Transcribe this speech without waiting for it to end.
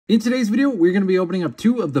In today's video, we're going to be opening up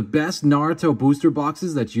two of the best Naruto booster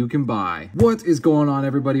boxes that you can buy. What is going on,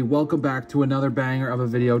 everybody? Welcome back to another banger of a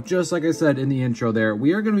video. Just like I said in the intro there,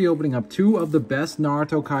 we are going to be opening up two of the best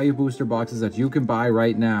Naruto Kayou booster boxes that you can buy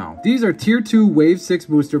right now. These are Tier 2 Wave 6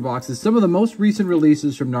 booster boxes, some of the most recent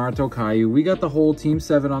releases from Naruto Kayou. We got the whole Team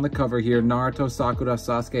 7 on the cover here, Naruto, Sakura,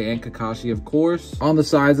 Sasuke, and Kakashi, of course. On the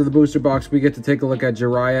sides of the booster box, we get to take a look at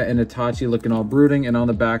Jiraiya and Itachi looking all brooding, and on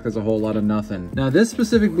the back, there's a whole lot of nothing. Now, this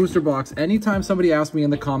specific booster box, anytime somebody asks me in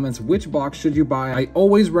the comments which box should you buy, I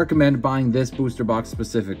always recommend buying this booster box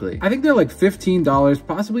specifically. I think they're like $15,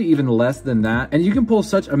 possibly even less than that, and you can pull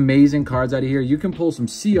such amazing cards out of here. You can pull some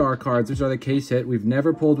CR cards, which are the case hit. We've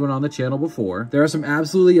never pulled one on the channel before. There are some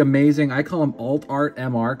absolutely amazing, I call them alt art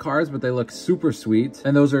MR cards, but they look super sweet,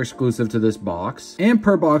 and those are exclusive to this box. And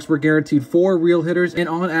per box, we're guaranteed 4 real hitters, and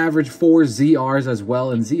on average 4 ZRs as well,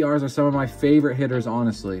 and ZRs are some of my favorite hitters,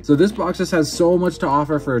 honestly. So this box just has so much to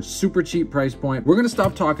offer for a super cheap price point. We're going to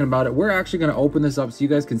stop talking about it. We're actually going to open this up so you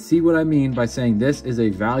guys can see what I mean by saying this is a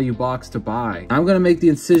value box to buy. I'm going to make the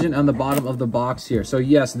incision on the bottom of the box here. So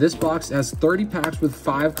yes, this box has 30 packs with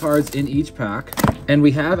 5 cards in each pack. And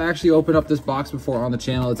we have actually opened up this box before on the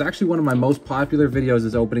channel. It's actually one of my most popular videos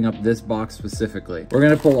is opening up this box specifically. We're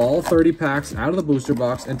going to pull all 30 packs out of the booster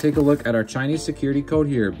box and take a look at our Chinese security code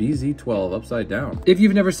here, BZ12, upside down. If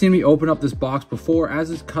you've never seen me open up this box before,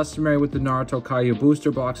 as is customary with the Naruto Kayou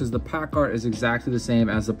booster boxes, the pack art is exactly the same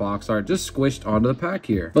as the box art, just squished onto the pack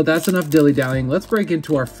here. But that's enough dilly-dallying. Let's break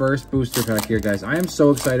into our first booster pack here, guys. I am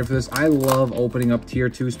so excited for this. I love opening up Tier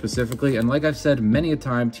 2 specifically, and like I've said many a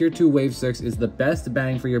time, Tier 2 Wave 6 is the best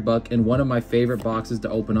bang for your buck and one of my favorite boxes to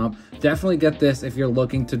open up. Definitely get this if you're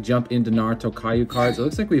looking to jump into Naruto Kayou cards. It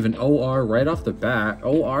looks like we have an OR right off the bat,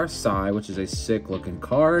 OR Sai, which is a sick looking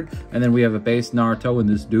card, and then we have a base Naruto in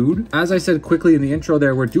this dude. As I said quickly in the intro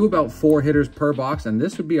there, we're due about 4 hitters per box, and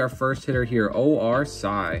this would be our first hitter here, OR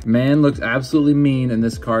Sai. Man looks absolutely mean in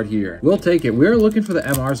this card here. We'll take it. We're looking for the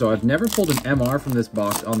MRs though. I've never pulled an MR from this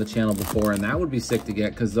box on the channel before, and that would be sick to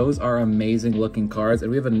get because those are amazing looking cards.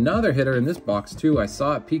 And we have another hitter in this box too. I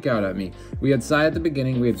saw it peek out at me. We had Sai at the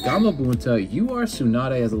beginning. We have Gamabunta, UR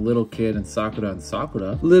Tsunade as a little kid, and Sakura and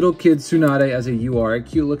Sakura. Little kid Tsunade as a UR, a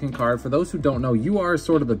cute looking card. For those who don't know, UR is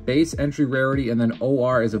sort of the base entry rarity, and then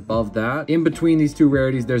OR is above that. In between these two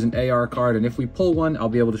rarities, there's an AR card, and if we pull one, I'll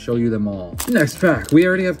be able to show you them all. Next pack, we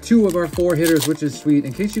already have 2 of our 4 hitters, which is sweet.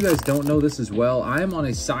 In case you guys don't know this as well, I am on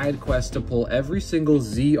a side quest to pull every single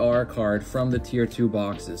ZR card from the Tier 2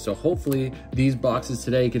 boxes. So hopefully these boxes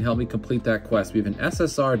today can help me complete that quest. We have an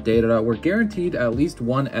SSR data. We're guaranteed at least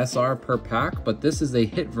 1 SR per pack, but this is a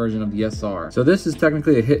hit version of the SR. So this is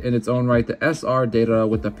technically a hit in its own right, the SR data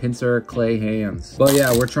with the pincer clay hands. But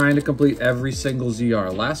yeah, we're trying to complete every single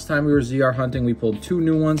ZR. Last time we were ZR hunting, we pulled 2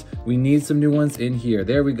 new ones. We need some new ones in here.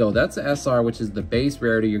 There we go. That's the SR, which is the base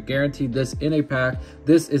rarity. You're guaranteed this in a pack.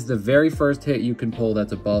 This is the very first hit you can pull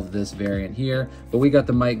that's above this variant here. But we got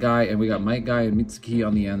the Might Guy, and we got Might Guy and Mitsuki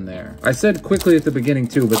on the end there. I said quickly at the beginning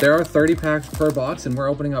too, but there are 30 packs per box, and we're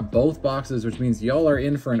opening up both boxes, which means y'all are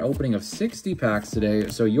in for an opening of 60 packs today.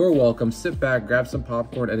 So you're welcome. Sit back, grab some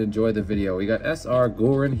popcorn, and enjoy the video. We got SR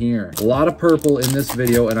Gorin here. A lot of purple in this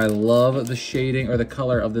video, and I love the shading or the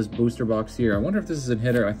color of this booster box here. I wonder if this is a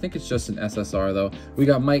hitter. I think it's just an SSR though. We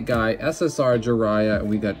got Might Guy, SSR Jiraiya, and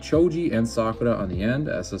we got Choji and Sakura on the end.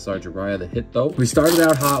 SSR Jiraiya the hit though. We started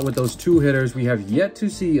out hot with those 2 hitters. We have yet to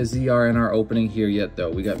see a ZR in our opening here yet though.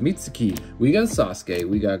 We got Mitsuki, we got Sasuke,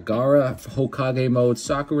 we got Gaara Hokage mode,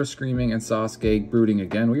 Sakura screaming, and Sasuke brooding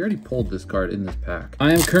again. We already pulled this card in this pack.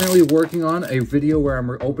 I am currently working on a video where I'm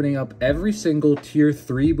opening up every single Tier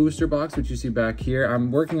 3 booster box, which you see back here.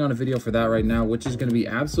 I'm working on a video for that right now, which is going to be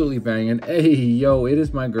absolutely banging. Hey, yo, it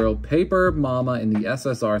is my girl, Paper Mama in the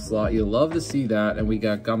SSR slot. You love to see that. And we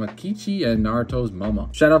got Gamakichi and Naruto's mama.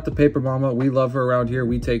 Shout out to Paper Mama. We love her around here.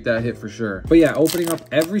 We take that hit for sure. But yeah, opening up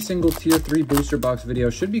every single Tier 3 booster box video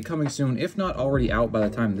should be coming soon, if not already out by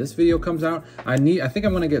the time this video comes out. I think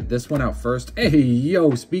I'm going to get this one out first. Hey,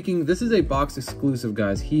 yo, this is a box exclusive,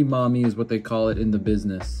 guys. Himami is what they call it in the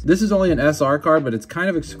business. This is only an SR card, but it's kind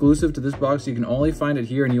of exclusive to this box. You can only find it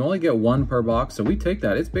here, and you only get 1 per box, so we take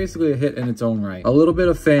that. It's basically a hit in its own right. A little bit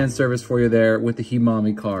of fan service for you there with the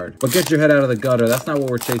Himami card. But get your head out of the gutter. That's not what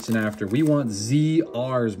we're chasing after. We want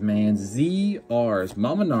ZRs, man. ZRs.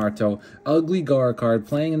 Mama Naruto, ugly Gaara card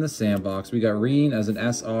playing in the sandbox. We got Rin as an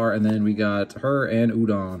SR, and then we got her and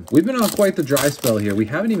Udon. We've been on quite the dry spell here. We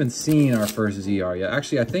haven't even seen our first ZR yet.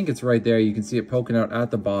 Actually, I think it's right there. You can see it poking out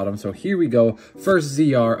at the bottom. So here we go. First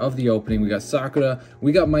ZR of the opening. We got Sakura.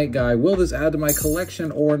 We got Might Guy. Will this add to my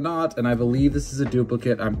collection or not? And I believe this is a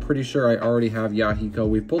duplicate. I'm pretty sure I already have Yahiko.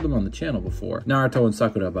 We've pulled them on the channel before. 4. Naruto and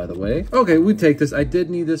Sakura, by the way. Okay, we take this. I did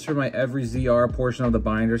need this for my every ZR portion of the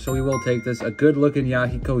binder, so we will take this. A good looking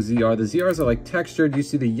Yahiko ZR. The ZRs are like textured. You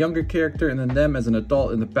see the younger character and then them as an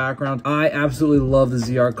adult in the background. I absolutely love the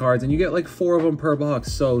ZR cards, and you get like 4 of them per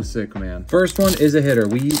box. So sick, man. First one is a hitter.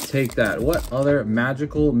 We take that. What other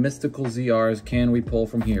magical, mystical ZRs can we pull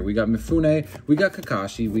from here? We got Mifune, we got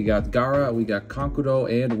Kakashi, we got Gaara, we got Kankuro,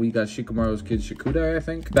 and we got Shikamaru's kid Shikuda, I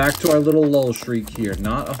think. Back to our little lull streak here.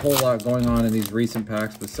 Not a whole lot going on in these recent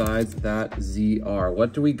packs besides that ZR.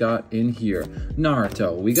 What do we got in here?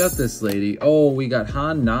 Naruto. We got this lady. Oh, we got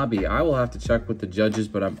Hanabi. I will have to check with the judges,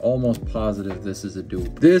 but I'm almost positive this is a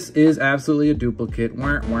dupe. This is absolutely a duplicate.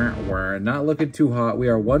 Not looking too hot. We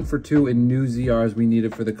are 1 for 2 in new ZRs we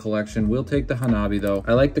needed for the collection. We'll take the Hanabi though.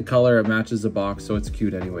 I like the color. It matches the box, so it's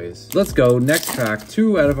cute anyways. Let's go. Next pack.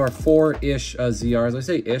 2 out of our 4-ish ZRs. I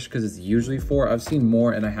say ish because it's usually 4. I've seen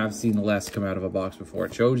more and I have seen less come out of a box before.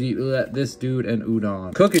 Choji, this dude, and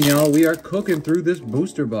Udon. Cooking, y'all. We are cooking through this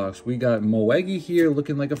booster box. We got Moegi here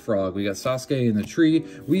looking like a frog. We got Sasuke in the tree.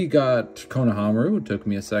 We got Konohamaru. It took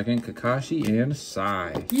me a second. Kakashi and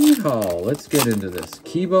Sai. Yeehaw. Let's get into this.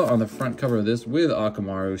 Kiba on the front cover of this with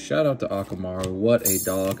Akamaru. Shout out to Akamaru. What a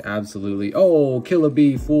dog. Absolutely. Oh, Killer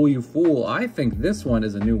Bee, fool you fool. I think this one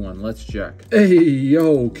is a new one. Let's check. Hey,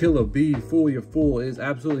 yo, Killer Bee, fool you fool is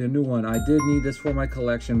absolutely a new one. I did need this for my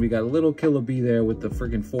collection. We got a little Killer Bee there with the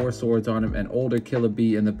freaking 4 swords on him and older Killer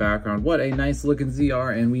Bee in the background. What a nice looking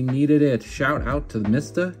ZR, and we needed it. Shout out to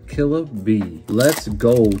Mr. Killer Bee. Let's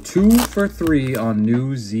go. 2 for 3 on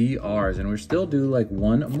new ZRs, and we're still due like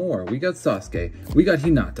 1 more. We got Sasuke. We got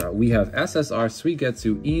Hinata. We have SSR,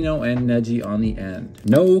 Suigetsu, Ino, and Neji on the end.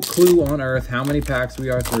 No clue on earth how many packs we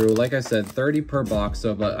are through. Like I said, 30 per box,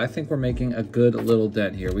 so but I think we're making a good little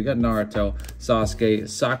dent here. We got Naruto, Sasuke,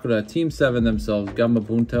 Sakura, Team 7 themselves,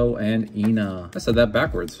 Gamabunto, and Ina. I said that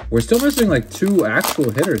backwards. We're still missing like 2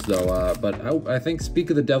 actual hitters though, but I think, speak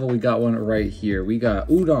of the devil, we got one right here. We got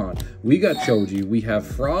Udon, we got Choji, we have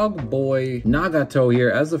Frog Boy Nagato here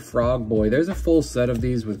as a Frog Boy. There's a full set of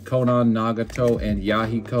these with Konan, Nagato, and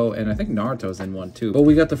Yahiko, and I think Naruto's in one too. But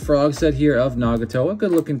we got the frog set here of Nagato, a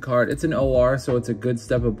good looking card. It's an OR, so it's a good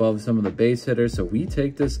step above some of the base hitters, so we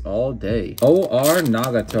take this all day. OR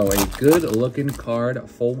Nagato, a good looking card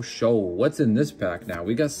for show. What's in this pack now?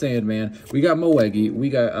 We got Sandman, we got Moegi, we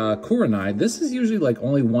got Kurenai. This is usually like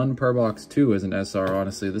only 1 per box too as an SR,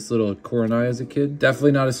 honestly. This little Kurenai as a kid,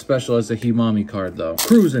 definitely not as special as a Himami card though.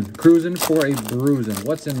 Cruising for a bruising.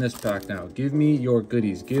 What's in this pack now? Give me your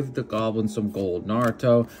goodies. Give the goblin some gold.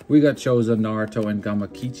 Naruto, we got Choza, Naruto, and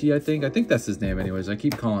Gamakichi, I think that's his name anyways. I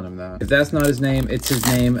keep calling him that. If that's not his name, it's his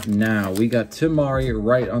name now. We got Temari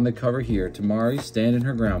right on the cover here. Temari standing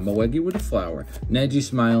her ground. Moegi with a flower. Neji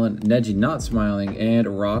smiling, Neji not smiling,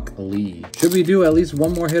 and Rock Lee. Should we do at least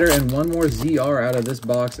 1 more hitter and 1 more ZR out of this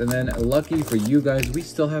box? And then lucky for you guys, we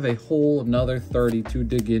still have a whole another 30 to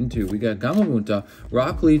dig into. We got Gamabunta,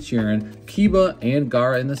 Rock Lee cheering, Kiba, and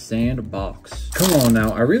Gaara in the sandbox. Come on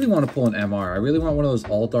now. I really want to pull an MR. I really want one of those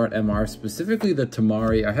alt art MRs, specifically the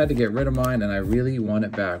Temari. I had to get rid of mine and I really want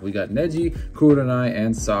it back. We got Neji, Kurenai,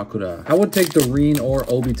 and Sakura. I would take the Rin or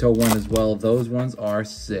Obito one as well. Those ones are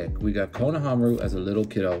sick. We got Konohamaru as a little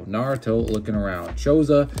kiddo. Naruto looking around.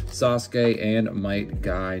 Choza, Sasuke, and Might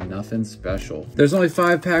Guy. Nothing special. There's only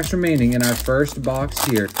 5 packs remaining in our first box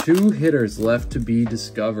here. 2 hitters left to be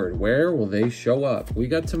discovered. Where will they show up? We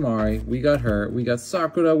got Temari, we got her, we got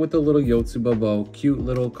Sakura with the little Yotsuba, cute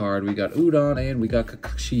little card. We got Udon, and we got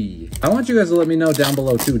Kakashi. I want you guys to let me know down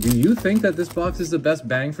below too. Do you think that this box is the best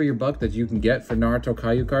bang for your buck that you can get for Naruto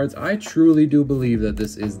Kayou cards? I truly do believe that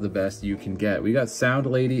this is the best you can get. We got Sound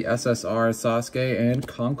Lady, SSR, Sasuke, and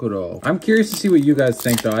Kankuro. I'm curious to see what you guys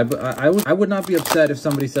think though. I would not be upset if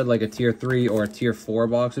somebody said like a tier 3 or a tier 4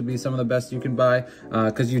 box would be some of the best you can buy,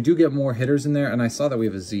 because you do get more hitters in there. And I saw that we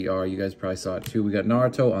have a ZR. You guys probably saw it too. We got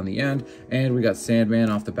Naruto on the end, and we got Sandman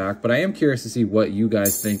off the back. But I am curious to see what you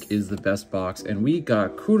guys think is the best box. And we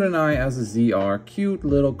got Kurenai as a ZR, cute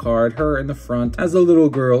little card, her in the front as a little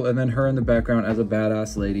girl, and then her in the background as a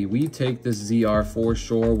badass lady. We take this ZR for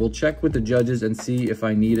sure. We'll check with the judges and see if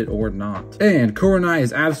I need it or not. And Kurenai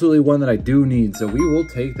is absolutely one that I do need, so we will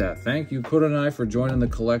take that. Thank you, Kurenai, for joining the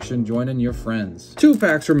collection, joining your friends. 2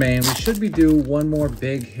 packs remain. We should be due 1 more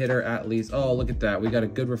big hitter at least. Oh, look at that. We got a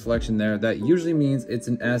good reflection there. That usually means it's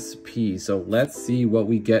an SP. So let's see what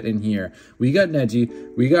we get in here. We got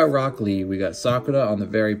Neji, we got Rock Lee, we got Sakura on the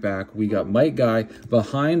very back, we got Might Guy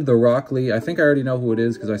behind the Rock Lee. I think I already know who it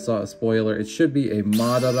is because I saw a spoiler. It should be a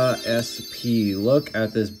Madara SP. Look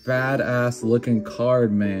at this badass looking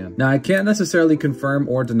card, man. Now I can't necessarily confirm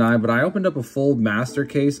or deny, but I opened up a full master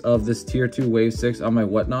case of this tier 2 wave 6 on my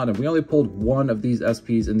whatnot, and we only pulled one of these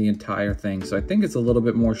SPs in the entire thing, so I think it's a little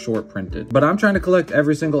bit more short printed. But I'm trying to collect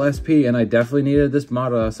every single SP, and I definitely needed this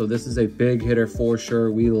Mara, so this is a big hitter for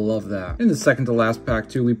sure. We love that. In the second to last pack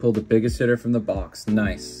too, we pulled the biggest hitter from the box.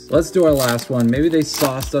 Nice. Let's do our last one. Maybe they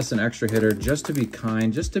sauced us an extra hitter just to be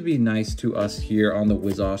kind, just to be nice to us here on the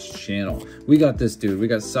Wizosh channel. We got this dude. We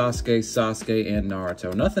got Sasuke, and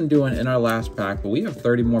Naruto. Nothing doing in our last pack, but we have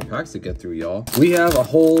 30 more packs to get through, y'all. We have a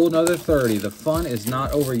whole nother 30. The fun is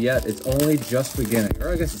not over yet. It's only just beginning. Or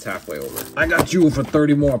I guess it's halfway over. I got you for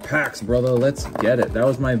 30 more packs, brother. Let's get it. That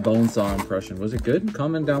was my Bonesaw impression. Was it good?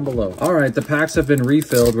 Comment down below. All right, the packs have been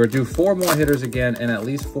refilled. We're due 4 more hitters again and at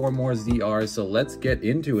least 4 more ZRs, so let's get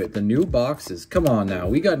into it. The new boxes. Come on now.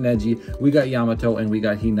 We got Neji, we got Yamato, and we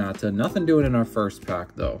got Hinata. Nothing doing in our first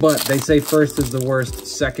pack, though. But they say first is the worst,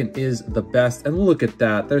 second is the best, and look at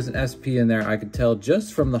that. There's an SP in there. I could tell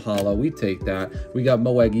just from the holo. We take that. We got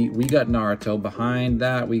Moegi, we got Naruto. Behind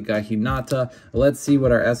that, we got Hinata. Let's see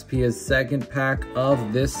what our SP is. Second pack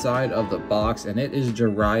of this side of the box, and it is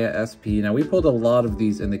Jiraiya SP. Now, we pulled a lot of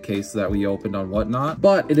these in the case that we opened on Whatnot,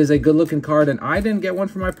 but it is a good looking card, and I didn't get one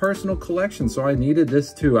for my personal collection, so I needed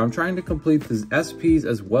this too. I'm trying to complete the SPs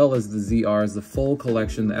as well as the ZRs, the full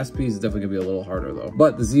collection. The SPs is definitely gonna be a little harder though,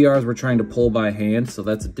 but the ZRs we're trying to pull by hand, so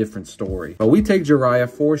that's a different story. But we take Jiraiya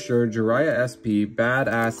for sure. Jiraiya SP,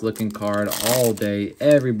 badass looking card all day.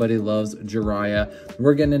 Everybody loves Jiraiya.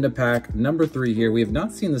 We're getting into pack number 3 here. We have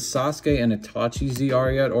not seen the Sasuke and Itachi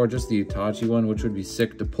ZR yet, or just the Itachi one, which would be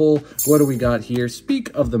sick to pull. What do we got here? Speak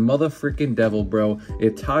of the motherfucking devil, bro.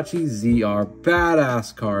 Itachi ZR,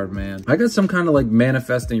 badass card, man. I got some kind of like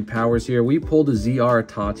manifesting powers here. We pulled a ZR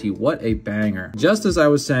Itachi. What a banger. Just as I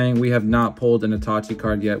was saying, we have not pulled an Itachi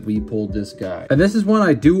card yet. We pulled this guy. And this is one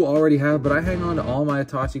I do already have, but I hang on to all my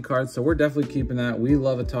Itachi cards, so we're definitely keeping that. We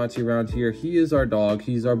love Itachi around here. He is our dog.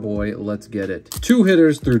 He's our boy. Let's get it. 2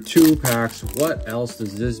 hitters through 2 packs. What else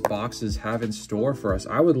does this boxes have in store for us?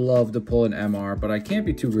 I would love to pull an MR, but I can't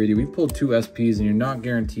be too greedy. We've pulled 2 SPs, and you're not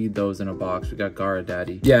guaranteed those in a box. We got Gara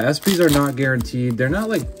Daddy. Yeah, SPs are not guaranteed. They're not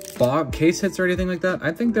like case hits or anything like that.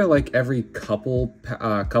 I think they're like every couple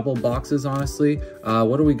boxes, honestly.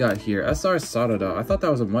 What do we got here? SR Sarada. I thought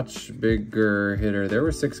that was a much bigger hitter. There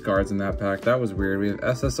were 6 cards in that pack. That was weird. We have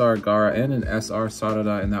SSR Gara and an SR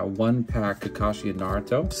Sarada in that 1 pack Kakashi and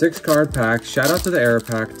Naruto. 6 card pack. Shout out to the error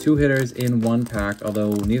pack. 2 hitters in 1 pack,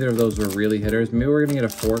 although neither of those were really hitters. Maybe we're gonna get a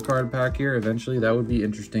 4 card pack here eventually. That would be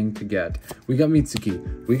interesting to get. We got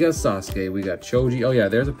Mitsuki. We got Sasuke. We got Choji. Oh yeah,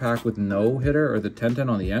 there's a pack with no hitter or the 10-10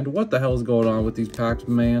 on the end. What the hell is going on with these packs,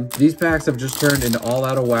 man? These packs have just turned into all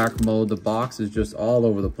out of whack mode. The box is just all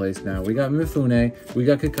over the place now. We got Mifune, we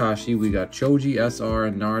got Kakashi, we got Choji, SR,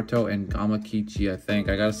 and Naruto, and Gamakichi, I think.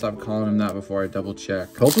 I gotta stop calling him that before I double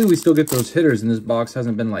check. Hopefully we still get those hitters and this box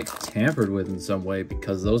hasn't been like tampered with in some way,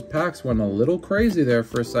 because those packs went a little crazy there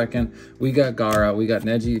for a second. We got Gara, we got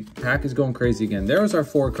Neji. Pack is going crazy again. There was our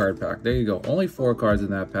 4 card pack. There you go. Only 4 cards in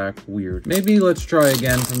that pack. Weird. Maybe let's try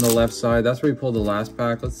again from the left side. That's where we pulled the last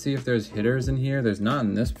pack. Let's see if there's hitters in here. There's not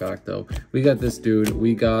in this pack though. We got this dude.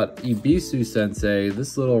 We got Ibisu Sensei,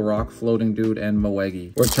 this little rock floating dude, and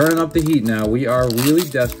Moegi. We're turning up the heat now. We are really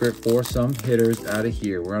desperate for some hitters out of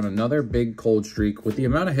here. We're on another big cold streak. With the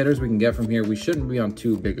amount of hitters we can get from here, we shouldn't be on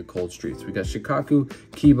too big a cold streaks. We got Shikaku,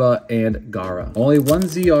 Kiba, and Gara. Only 1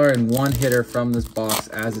 ZR and 1 hitter from this box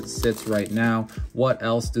as it sits right now. What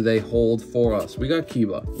else do they hold for us? We got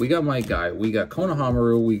Kiba, we got my guy, we got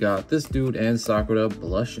Konohamaru, we got this dude, and Sakura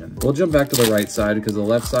blushing. We'll jump back to the right side because the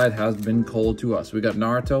left side has been cold to us. We got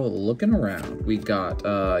Naruto looking around. We got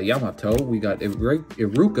Yamato. We got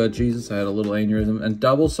Iruka. Jesus, I had a little aneurysm. And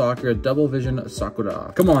double Sakura, double vision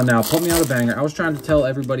Sakura. Come on now, pump me out a banger. I was trying to tell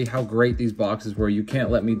everybody how great these boxes were. You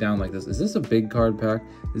can't let me down like this. Is this a big card pack?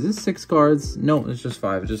 Is this 6 cards? No, it's just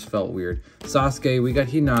 5. It just felt weird. Sasuke, we got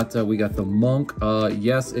Hinata, we got the monk.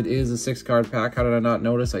 Yes, it is a 6 card pack. How did I not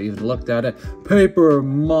notice? I even looked at it. Paper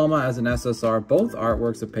Mama as an SSR. Both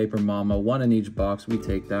artworks of Paper Mama, 1 in each box. We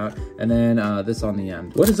take that. And then this on the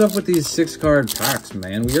end. What is up with these 6 card packs,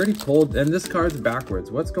 man? We already pulled, and this card's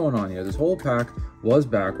backwards. What's going on here? This whole pack was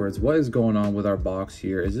backwards. What is going on with our box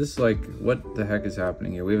here? Is this like, what the heck is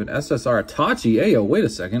happening here? We have an SSR Itachi. Hey, yo, wait a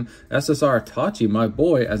second. SSR Itachi, my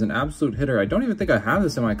boy, as an absolute hitter. I don't even think I have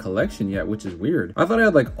this in my collection yet, which is weird. I thought I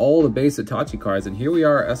had like all the base Itachi cards, and here we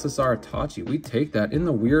are, SSR Itachi. We take that in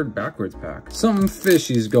the weird backwards pack. Something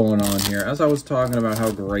fishy's going on here. As I was talking about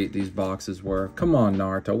how great these boxes were. Come on,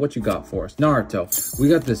 Naruto, what you got for us? Naruto, we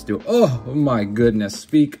got this dude. Oh my goodness,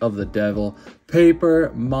 speak of the devil.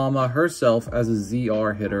 Paper Mama herself as a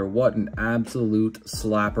ZR hitter. What an absolute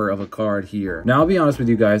slapper of a card here. Now, I'll be honest with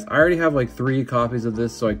you guys, I already have like 3 copies of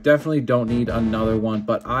this, so I definitely don't need another one,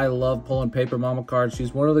 but I love pulling Paper Mama cards.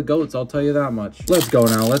 She's one of the GOATs, I'll tell you that much. Let's go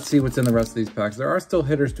now. Let's see what's in the rest of these packs. There are still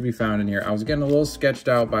hitters to be found in here. I was getting a little sketched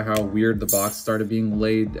out by how weird the box started being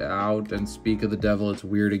laid out, and speak of the devil, it's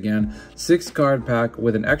weird again. 6-card pack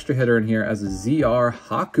with an extra hitter in here as a ZR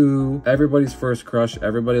Haku. Everybody's first crush.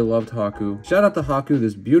 Everybody loved Haku. Shout out to Haku,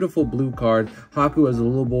 this beautiful blue card. Haku as a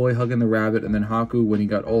little boy hugging the rabbit, and then Haku when he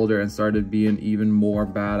got older and started being even more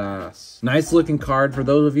badass. Nice looking card. For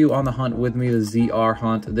those of you on the hunt with me, the ZR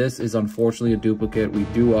hunt, this is unfortunately a duplicate. We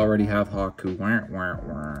do already have Haku.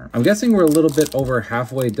 I'm guessing we're a little bit over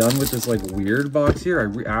halfway done with this like weird box here.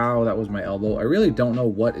 Ow, that was my elbow. I really don't know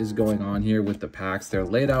what is going on here with the packs. They're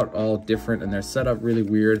laid out all different and they're set up really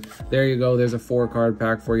weird. There you go. There's a 4-card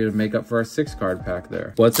pack for you to make up for our 6-card pack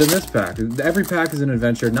there. What's in this pack? Every pack is an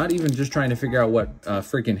adventure, not even just trying to figure out what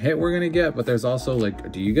freaking hit we're gonna get, but there's also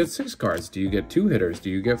like, do you get 6 cards? Do you get 2 hitters? Do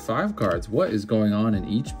you get 5 cards? What is going on in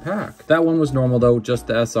each pack? That one was normal though, just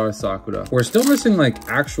the SR Sakura. We're still missing like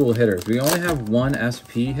actual hitters. We only have 1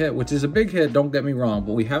 SP hit, which is a big hit, don't get me wrong,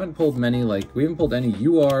 but we haven't pulled many, like we haven't pulled any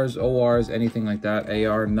URs, ORs, anything like that,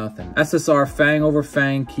 AR, nothing. SSR, Fang over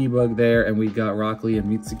Fang, Keybug there, and we got Rock Lee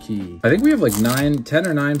and Mitsuki. I think we have like 10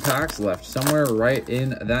 or 9 packs left, somewhere right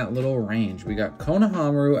in that little range. We got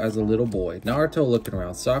Konohamaru as a little boy, Naruto looking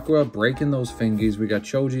around, Sakura breaking those fingies, we got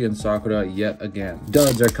Choji and Sakura yet again.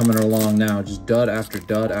 Duds are coming along now, just dud after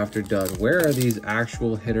dud after dud. Where are these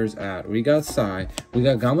actual hitters at? We got Sai, we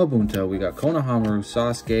got Gamabunta, we got Konohamaru,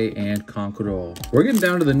 Sasuke, and Kankuro. We're getting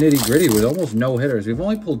down to the nitty gritty with almost no hitters. We've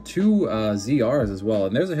only pulled 2 ZRs as well,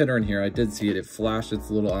 and there's a hitter in here. I did see it. It flashed its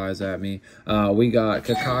little eyes at me. We got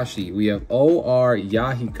Kakashi. We have OR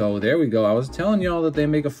Yahiko. There we go. I was telling y'all that they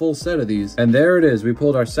make a full set of these, and there it is. We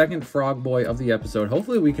pulled our 2nd frog boy of the episode.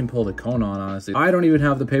 Hopefully we can pull the Konon, honestly. I don't even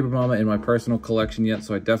have the Paper Mama in my personal collection yet,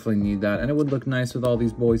 so I definitely need that, and it would look nice with all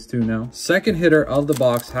these boys too now. 2nd hitter of the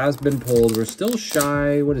box has been pulled. We're still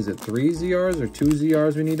shy, what is it, 3 ZRs or 2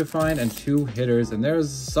 ZRs we need to find, and 2 hitters, and there's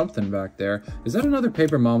something back there. Is that another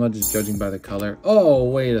Paper Mama, just judging by the color? Oh,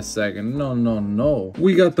 wait a second. No.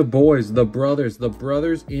 We got the boys, the brothers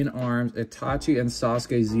in arms, Itachi and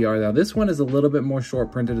Sasuke ZR. Now, this one is a little bit more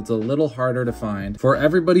short printed. It's a little harder to find. For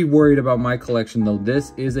everybody worried about my collection, though,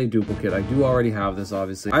 this is a duplicate. I do already have this,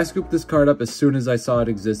 obviously. I scooped this card up as soon as I saw it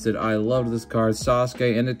existed. I loved this card.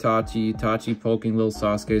 Sasuke and Itachi poking little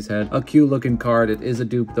Sasuke's head. A cute looking card. It is a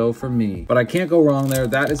dupe, though, for me. But I can't go wrong there.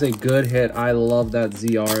 That is a good hit. I love that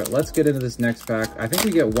ZR. Let's get into this next pack. I think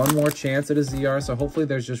we get one more chance at a ZR, so hopefully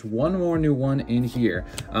there's just one more new one in here.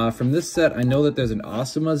 From this set, I know that there's an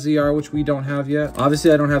Asuma ZR, which we don't have yet.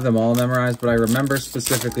 Obviously, I don't have them all memorized, but I remember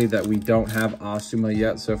specifically that we don't have Asuma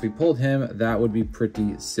yet, so if we pulled him, that would be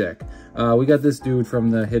pretty sick. We got this dude from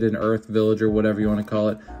the Hidden Earth Village, or whatever you want to call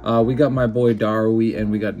it. We got my boy Darui,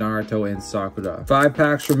 and we got Naruto and Sakura. 5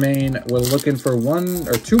 packs remain. We're looking for 1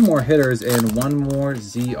 or 2 more hitters and 1 more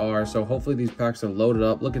ZR, so hopefully these packs are loaded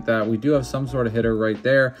up. Look at that. We do have some sort of hitter right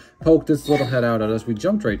there. Poked its little head out at us. We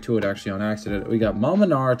jumped right to it, actually, on accident. We got Mama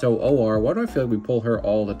Naruto, OR. Why do I feel like we pull her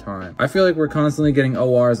all the time? I feel like we're constantly getting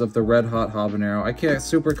ORs of the Red Hot Habanero. I can't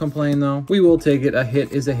super complain, though. We will take it. A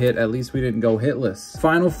hit is a hit. At least we didn't go hitless.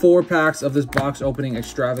 Final 4 packs of this box opening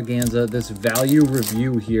extravaganza. This value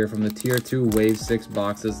review here from the Tier 2 Wave 6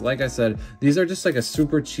 boxes. Like I said, these are just like a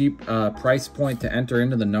super cheap price point to enter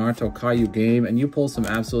into the Naruto Kayou game, and you pull some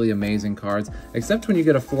absolutely amazing cards, except when you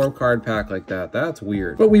get a 4-card pack like that. That's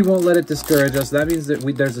weird. But we won't let it discourage us. That means that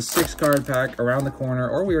there's a 6-card pack around the corner,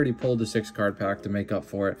 or we already pulled a 6-card pack to make up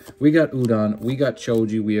for it. We got Udon, we got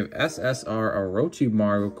Choji, we have SSR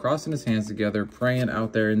Orochimaru crossing his hands together, praying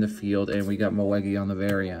out there in the field, and we got Moegi on the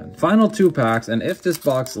very end. Final 2 packs, and if this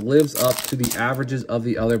box lives up to the averages of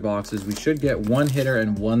the other boxes, we should get 1 hitter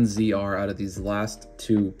and 1 ZR out of these last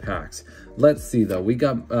 2 packs. Let's see, though. We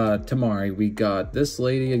got Tamari, we got this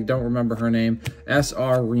lady, I don't remember her name,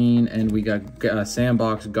 SR Reen, and we got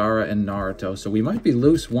Sandbox, Gaara, and Naruto. So we might be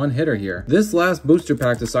loose 1 hitter here. This last booster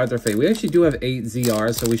pack decides our fate. We actually do have 8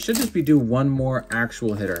 ZRs, so we should just be due 1 more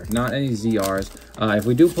actual hitter, not any ZRs. If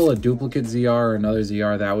we do pull a duplicate ZR or another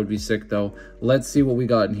ZR, that would be sick, though. Let's see what we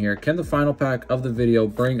got in here. pack. Can the final pack of the video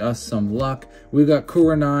bring us some luck? We got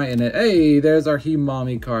Kurenai in it. Hey, there's our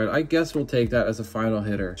Himami card. I guess we'll take that as a final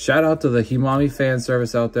hitter. Shout out to the Himami fan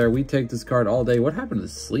service out there. We take this card all day. What happened to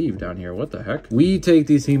the sleeve down here? What the heck? We take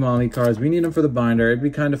these Himami cards. We need them for the binder. It'd be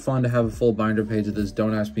kind of fun to have a full binder page of this.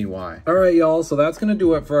 Don't ask me why. All right, y'all. So that's going to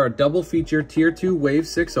do it for our double feature tier 2 wave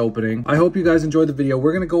 6 opening. I hope you guys enjoyed the video.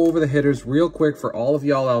 We're going to go over the hitters real quick for all of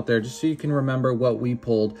y'all out there, just so you can remember what we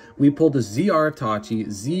pulled. We pulled the ZR Itachi,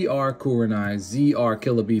 ZR Kurenai, ZR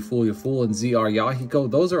Kill a Bee Fool Ya Fool, and ZR Yahiko.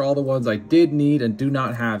 Those are all the ones I did need and do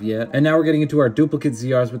not have yet. And now we're getting into our duplicate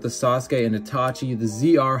ZRs with the Sasuke and Itachi, the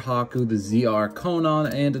ZR Haku, the ZR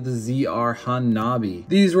Konan, and the ZR Hanabi.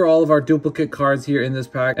 These were all of our duplicate cards here in this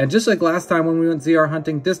pack. And just like last time when we went ZR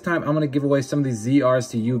hunting, this time I'm going to give away some of these ZRs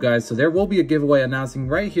to you guys. So there will be a giveaway announcing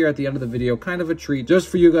right here at the end of the video, kind of a treat just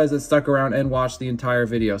for you guys that stuck around and watched the entire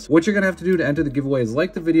video. So what you're going to have to do to enter the giveaway is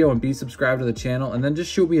like the video and be subscribed to the channel, and then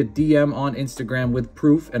just shoot me a DM on Instagram with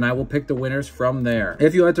proof, and I will pick the winners from there.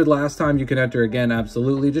 If you entered last time, you can enter again,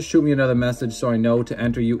 absolutely. Just shoot me another message so I know to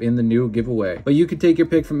enter you in the new giveaway. But you can take your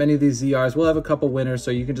pick from any of these ZRs. We'll have a couple winners,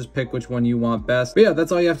 so you can just pick which one you want best. But yeah,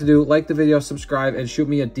 that's all you have to do. Like the video, subscribe, and shoot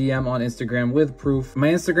me a DM on Instagram with proof. My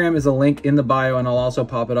Instagram is a link in the bio, and I'll also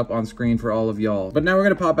pop it up on screen for all of y'all. But now we're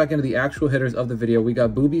going to pop back into the actual hitters of the video. We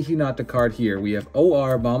got Bubi Hinata card here. We have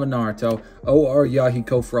OR Mama Naruto, OR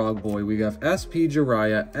Yahiko Frog Boy. We have SP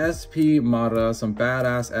Jiraiya, SP Mara, some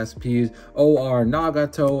badass SPs, OR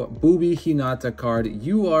Nagato, Bubi Hinata card,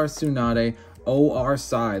 UR Tsunade, OR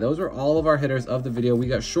Sai. Those are all of our hitters of the video. We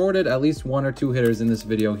got shorted at least 1 or 2 hitters in this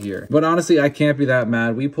video here. But honestly, I can't be that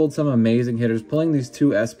mad. We pulled some amazing hitters. Pulling these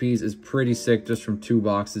 2 SPs is pretty sick just from 2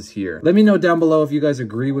 boxes here. Let me know down below if you guys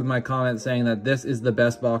agree with my comment saying that this is the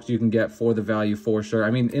best box you can get for the value for sure.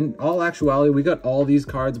 I mean, in all actuality, we got all these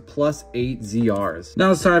cards plus 8 ZRs.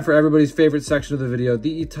 Now it's time for everybody's favorite section of the video,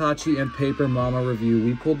 the Itachi and Paper Mama review.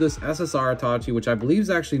 We pulled this SSR Itachi, which I believe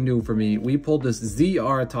is actually new for me. We pulled this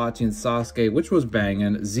ZR Itachi and Sasuke, which was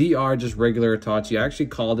banging. ZR, just regular Itachi. I actually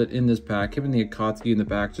called it in this pack. Him and the Akatsuki in the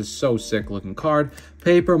back, just so sick looking card.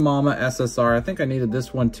 Paper Mama SSR. I think I needed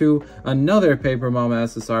this one too. Another Paper Mama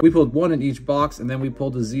SSR. We pulled 1 in each box, and then we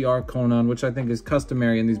pulled a ZR Konan, which I think is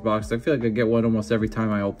customary in these boxes. I feel like I get one almost every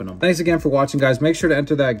time I open them. Thanks again for watching, guys. Make sure to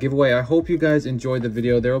enter that giveaway. I hope you guys enjoyed the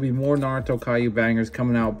video. There will be more Naruto Kayou bangers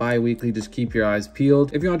coming out bi-weekly. Just keep your eyes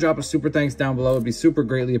peeled. If you want to drop a super thanks down below, it'd be super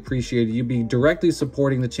greatly appreciated. You'd be directly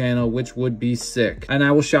supporting the channel, which would be sick. And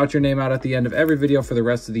I will shout your name out at the end of every video for the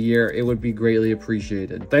rest of the year. It would be greatly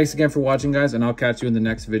appreciated. Thanks again for watching, guys, and I'll catch you in the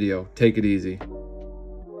next video. Take it easy.